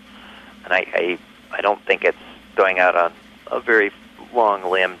life. And I don't think it's going out on a very long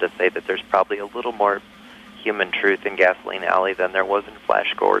limb to say that there's probably a little more human truth in Gasoline Alley than there was in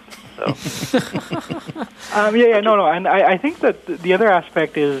Flash Gordon. So. No. And I think that the other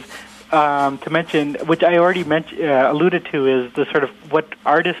aspect is to mention, which I already alluded to, is the sort of what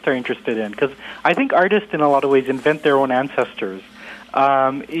artists are interested in. Because I think artists, in a lot of ways, invent their own ancestors.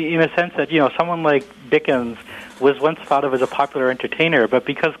 In a sense that, someone like Dickens was once thought of as a popular entertainer, but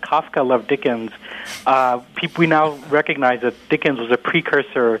because Kafka loved Dickens, we now recognize that Dickens was a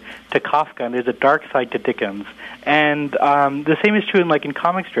precursor to Kafka, and there's a dark side to Dickens. And the same is true in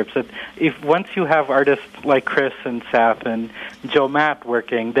comic strips, that if once you have artists like Chris and Seth and Joe Matt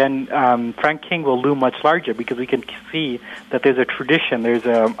working, then Frank King will loom much larger, because we can see that there's a tradition, there's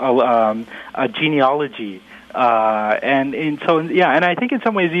a genealogy. And I think in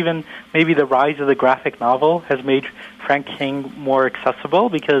some ways even maybe the rise of the graphic novel has made Frank King more accessible,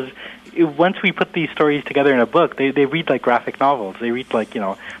 because once we put these stories together in a book, they read like graphic novels. They read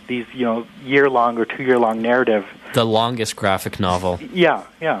these year-long or 2-year-long narrative. The longest graphic novel. Yeah.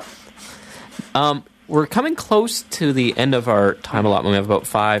 We're coming close to the end of our time allotment. We have about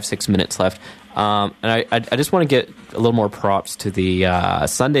 5-6 minutes left. And I just want to get a little more props to the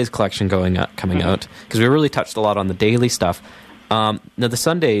Sundays collection coming out, because we really touched a lot on the daily stuff. Now, the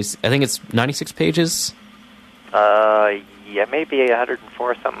Sundays, I think it's 96 pages? Yeah, maybe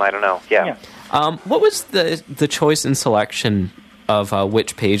 104 or something, I don't know. Yeah. What was the choice and selection of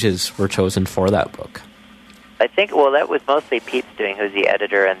which pages were chosen for that book? I think, that was mostly Pete's doing, who's the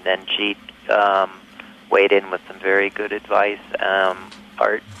editor, and then Jeet weighed in with some very good advice.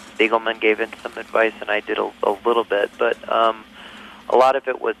 Art Spiegelman gave in some advice, and I did a little bit, but a lot of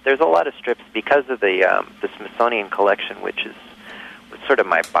it was, there's a lot of strips because of the Smithsonian collection, which was sort of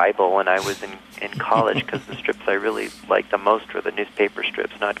my Bible when I was in college, because the strips I really liked the most were the newspaper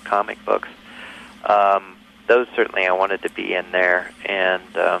strips, not comic books. Those certainly I wanted to be in there, and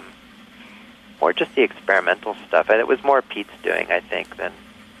more just the experimental stuff. And it was more Pete's doing, I think, than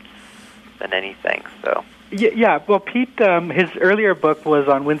anything, so... Yeah, well, Pete, his earlier book was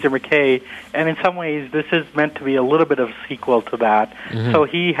on Winsor McKay, and in some ways this is meant to be a little bit of a sequel to that. Mm-hmm. So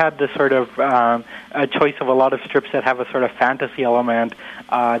he had this sort of a choice of a lot of strips that have a sort of fantasy element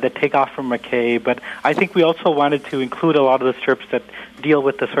that take off from McKay, but I think we also wanted to include a lot of the strips that deal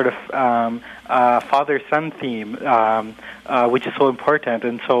with the sort of father-son theme, which is so important,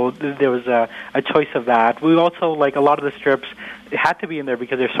 and so there was a choice of that. We also, a lot of the strips, it had to be in there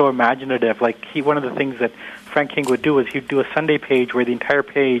because they're so imaginative. One of the things that Frank King would do is he'd do a Sunday page where the entire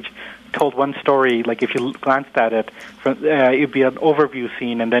page told one story. If you glanced at it, it'd be an overview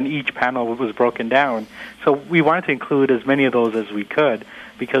scene, and then each panel was broken down. So we wanted to include as many of those as we could,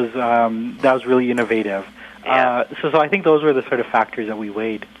 because that was really innovative. Yeah. So I think those were the sort of factors that we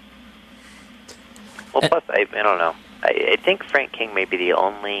weighed. Well, plus, I don't know. I think Frank King may be the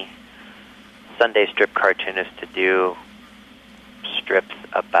only Sunday strip cartoonist to do strips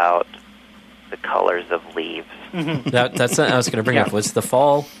about the colors of leaves. Mm-hmm. That's something I was going to bring up, was the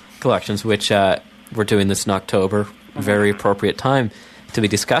fall collections, which we're doing this in October. very appropriate time to be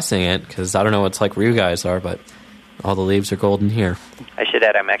discussing it, because I don't know what it's like where you guys are, but all the leaves are golden here. I should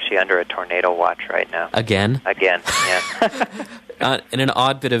add, I'm actually under a tornado watch right now. Again, yeah. in an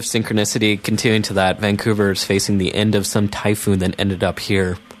odd bit of synchronicity, continuing to that, Vancouver is facing the end of some typhoon that ended up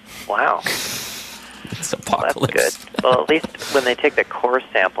here. Wow. It's apocalypse. Well, that's good. Well, at least when they take the core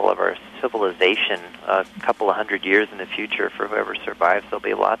sample of our civilization a couple of hundred years in the future, for whoever survives, there'll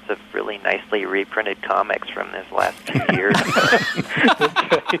be lots of really nicely reprinted comics from this last 2 years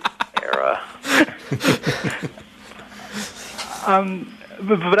era.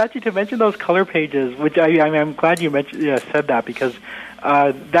 But actually, to mention those color pages, which I'm glad you mentioned, said that, because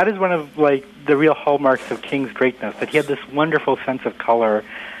that is one of the real hallmarks of King's greatness, that he had this wonderful sense of color.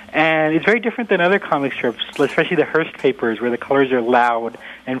 And it's very different than other comic strips, especially the Hearst papers, where the colors are loud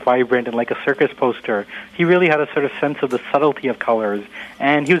and vibrant and like a circus poster. He really had a sort of sense of the subtlety of colors.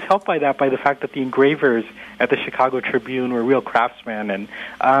 And he was helped by that, by the fact that the engravers at the Chicago Tribune were real craftsmen. And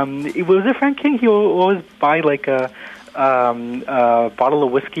was it Frank King? He would always buy like a bottle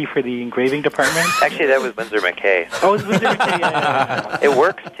of whiskey for the engraving department. Actually, that was Winsor McKay. Oh, it was Winsor McKay. Yeah. It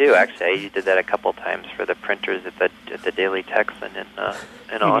works too. Actually, he did that a couple times for the printers at the Daily Texan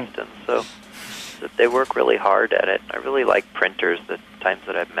in Austin. So they work really hard at it. I really like printers. The times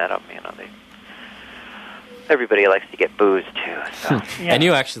that I've met them, everybody likes to get booze too. So. Yeah. And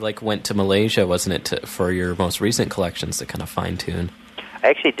you actually went to Malaysia, wasn't it, for your most recent collections to kind of fine tune? I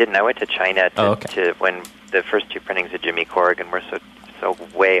actually didn't. I went to China to when the first two printings of Jimmy Corrigan were so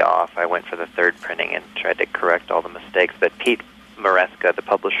way off. I went for the third printing and tried to correct all the mistakes. But Pete Maresca, the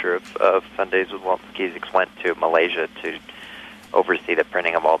publisher of Sundays with Walt Skeezix, went to Malaysia to oversee the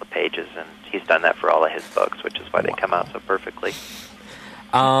printing of all the pages, and he's done that for all of his books, which is why they come out so perfectly.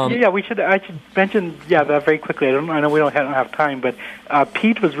 I should mention that very quickly. I know we don't have time, but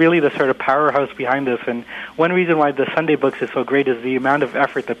Pete was really the sort of powerhouse behind this, and one reason why the Sunday books is so great is the amount of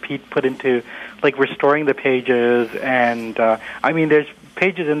effort that Pete put into restoring the pages, and there's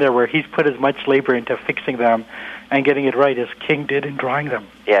pages in there where he's put as much labor into fixing them and getting it right as King did in drawing them.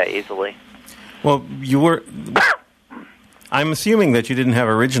 Yeah, easily. Well, I'm assuming that you didn't have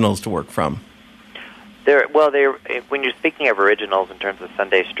originals to work from. When you're speaking of originals in terms of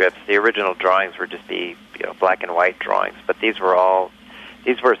Sunday strips, the original drawings were just the black and white drawings, but these were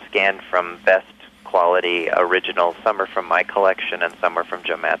scanned from best quality originals. Some are from my collection, and some are from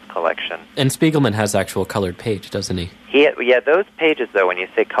Joe Matt's collection. And Spiegelman has actual colored page, doesn't he? Those pages, though, when you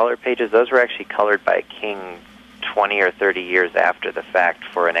say color pages, those were actually colored by King 20 or 30 years after the fact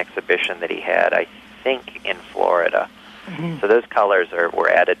for an exhibition that he had, I think, in Florida. Mm-hmm. So those colors were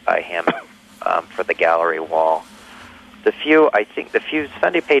added by him. For the gallery wall. The few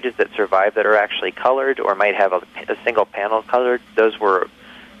Sunday pages that survive that are actually colored or might have a single panel colored, those were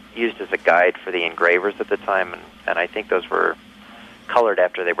used as a guide for the engravers at the time, and I think those were colored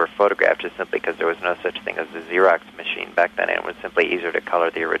after they were photographed, just simply because there was no such thing as the Xerox machine back then, and it was simply easier to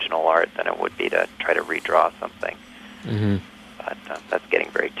color the original art than it would be to try to redraw something. Mm-hmm. But that's getting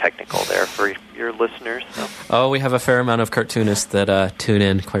very technical there for your listeners. So. Oh, we have a fair amount of cartoonists that tune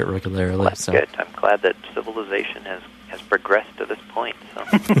in quite regularly. Well, that's good. I'm glad that civilization has progressed to this point. So.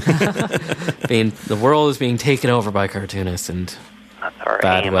 The world is being taken over by cartoonists and that's our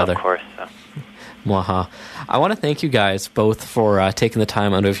bad aim, weather. Of course. So. Waha. I want to thank you guys both for taking the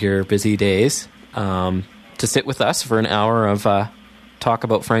time out of your busy days to sit with us for an hour of talk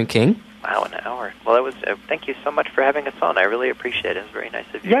about Frank King. Wow, an hour. Well, it was. Thank you so much for having us on. I really appreciate it. It was very nice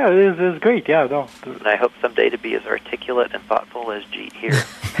of you. Yeah, it was great. Yeah, no. And I hope someday to be as articulate and thoughtful as Jeet here.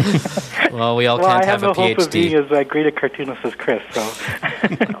 Well, we all can't have a PhD. I have no hope of being as great a cartoonist as Chris. So.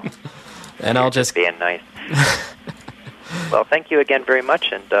 And I'll just being nice. Well, thank you again very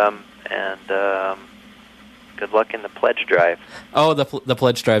much, and good luck in the pledge drive. Oh, the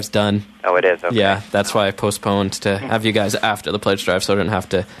pledge drive's done. Oh, it is? Okay. Yeah, that's why I postponed to have you guys after the pledge drive, so I didn't have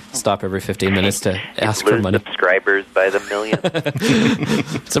to stop every 15 minutes to ask for money. Subscribers by the million.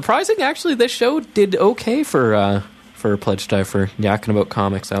 Surprising, actually, this show did okay for a pledge drive for yakking about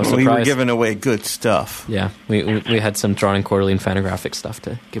comics. I was surprised. We were giving away good stuff. Yeah, we had some Drawing Quarterly and Fantagraphic stuff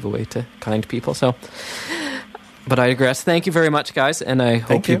to give away to kind people, so... But I digress. Thank you very much, guys, and I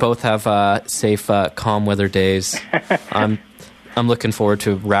hope you both have safe, calm weather days. I'm looking forward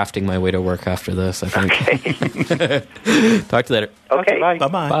to rafting my way to work after this, I think. Okay. Talk to you later. Okay.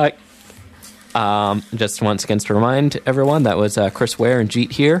 Bye-bye. Bye. Just once again to remind everyone, that was Chris Ware and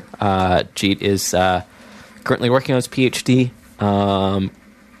Jeet here. Jeet is currently working on his PhD,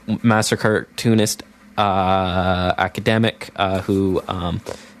 master cartoonist, academic, who...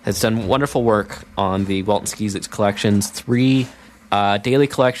 has done wonderful work on the Walton Skeezix collections, 3 daily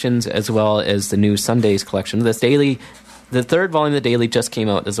collections as well as the new Sundays collection. The third volume of the daily just came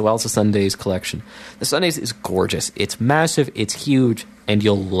out, as well as the Sundays collection. The Sundays is gorgeous. It's massive, it's huge, and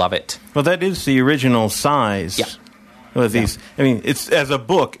you'll love it. Well, that is the original size. Yeah. With these, I mean, it's as a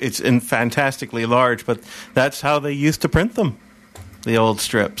book, it's fantastically large, but that's how they used to print them, the old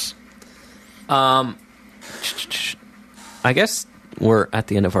strips. I guess we're at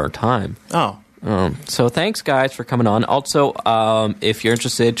the end of our time. Oh. So thanks, guys, for coming on. Also, if you're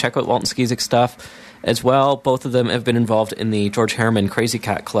interested, check out Walton Skizik stuff as well. Both of them have been involved in the George Harriman Crazy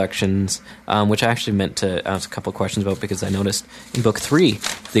Cat collections, which I actually meant to ask a couple of questions about because I noticed in Book 3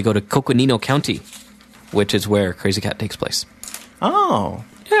 they go to Coconino County, which is where Crazy Cat takes place. Oh.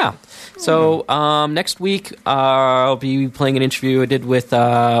 Yeah. So next week I'll be playing an interview I did with,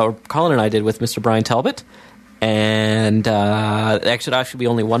 or Colin and I did with Mr. Brian Talbot. And actually, that should be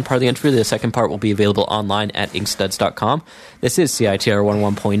only one part of the interview. The second part will be available online at inkstuds.com. This is CITR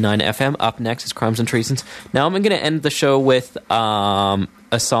 101.9 FM. Up next is Crimes and Treasons. Now I'm going to end the show with a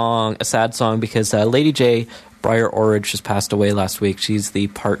sad song, because Lady J. Briar Orridge just passed away last week. She's the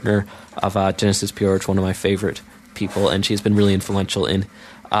partner of Genesis P-Orridge, one of my favorite people, and she's been really influential in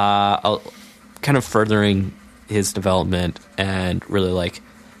kind of furthering his development and really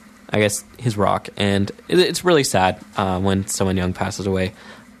I guess his rock, and it's really sad when someone young passes away.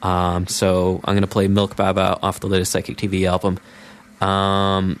 So I'm going to play Milk Baba off the latest Psychic TV album.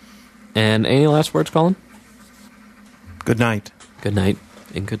 And any last words, Colin? Good night. Good night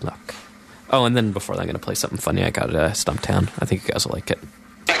and good luck. Oh, and then before that, I'm going to play something funny I got at Stumptown. I think you guys will like it.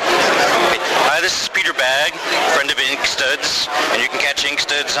 Hi, this is Peter Bagg, friend of Ink Studs, and you can catch Ink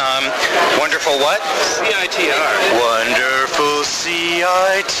Studs on Wonderful what? CITR. Wonderful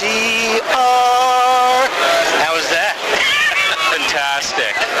CITR.